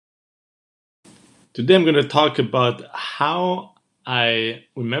Today I'm going to talk about how I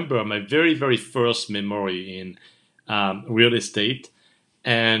remember my very, very first memory in real estate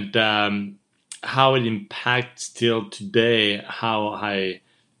and how it impacts still today how I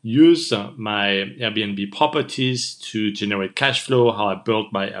use my Airbnb properties to generate cash flow, how I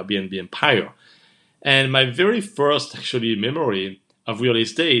built my Airbnb empire. And my very first actually memory of real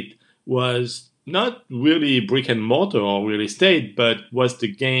estate was not really brick and mortar or real estate, but was the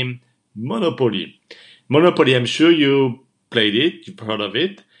game Monopoly. Monopoly, I'm sure you played it, you've heard of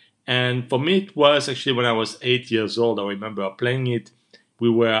it. And for me, it was actually when I was 8 years old. I remember playing it. We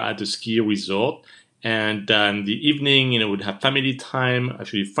were at a ski resort, and in the evening, we'd have family time,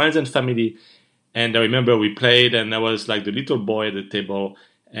 actually friends and family. And I remember we played, and I was like the little boy at the table,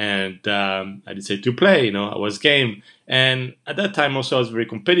 and I decided to play. I was game, and at that time also I was very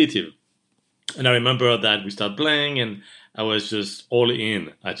competitive. And I remember that we started playing, and I was just all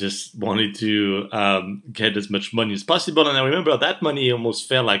in. I just wanted to get as much money as possible. And I remember that money almost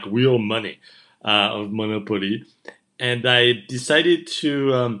felt like real money of Monopoly. And I decided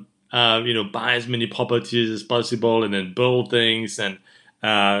to, buy as many properties as possible, and then build things, and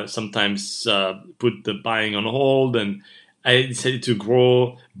sometimes put the buying on hold. And I decided to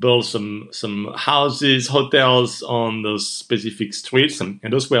grow, build some houses, hotels on those specific streets, and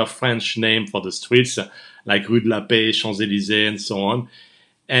those were French name for the streets, like Rue de la Paix, Champs-Élysées, and so on.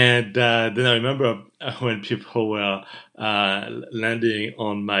 And then I remember when people were landing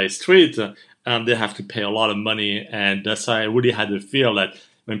on my street, they have to pay a lot of money, and that's why I really had the feel that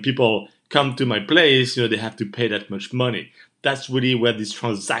when people come to my place, they have to pay that much money. That's really where this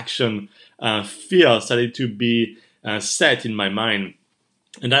transaction fear started to be set in my mind.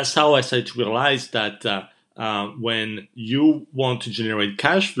 And that's how I started to realize that when you want to generate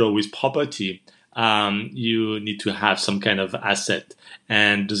cash flow with property, you need to have some kind of asset.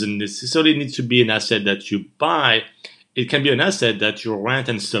 And doesn't necessarily need to be an asset that you buy. It can be an asset that you rent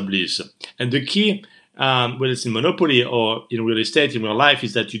and sublease. And the key, whether it's in Monopoly or in real estate, in real life,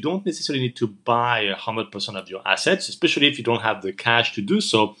 is that you don't necessarily need to buy 100% of your assets, especially if you don't have the cash to do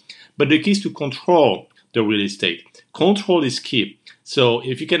so. But the key is to control the real estate. Control is key. So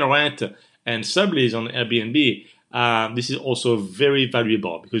if you can rent and sublease on Airbnb, this is also very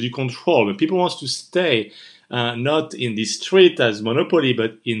valuable because you control. When people want to stay not in this street as Monopoly,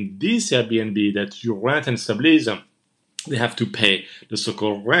 but in this Airbnb that you rent and sublease, they have to pay the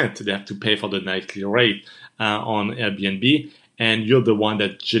so-called rent. They have to pay for the nightly rate on Airbnb, and you're the one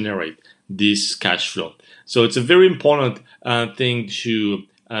that generate this cash flow. So it's a very important thing to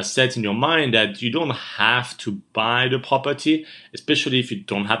set in your mind that you don't have to buy the property, especially if you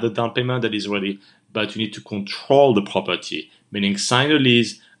don't have the down payment that is ready, but you need to control the property, meaning sign a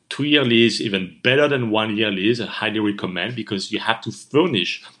lease, 2-year lease, even better than 1-year lease. I highly recommend because you have to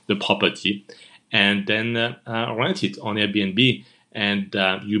furnish the property and then rent it on Airbnb, and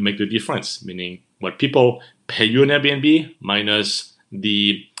you make the difference, meaning what people pay you on Airbnb minus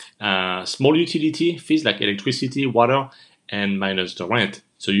the small utility fees like electricity, water, and minus the rent.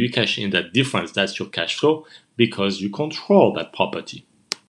 So you cash in that difference. That's your cash flow because you control that property.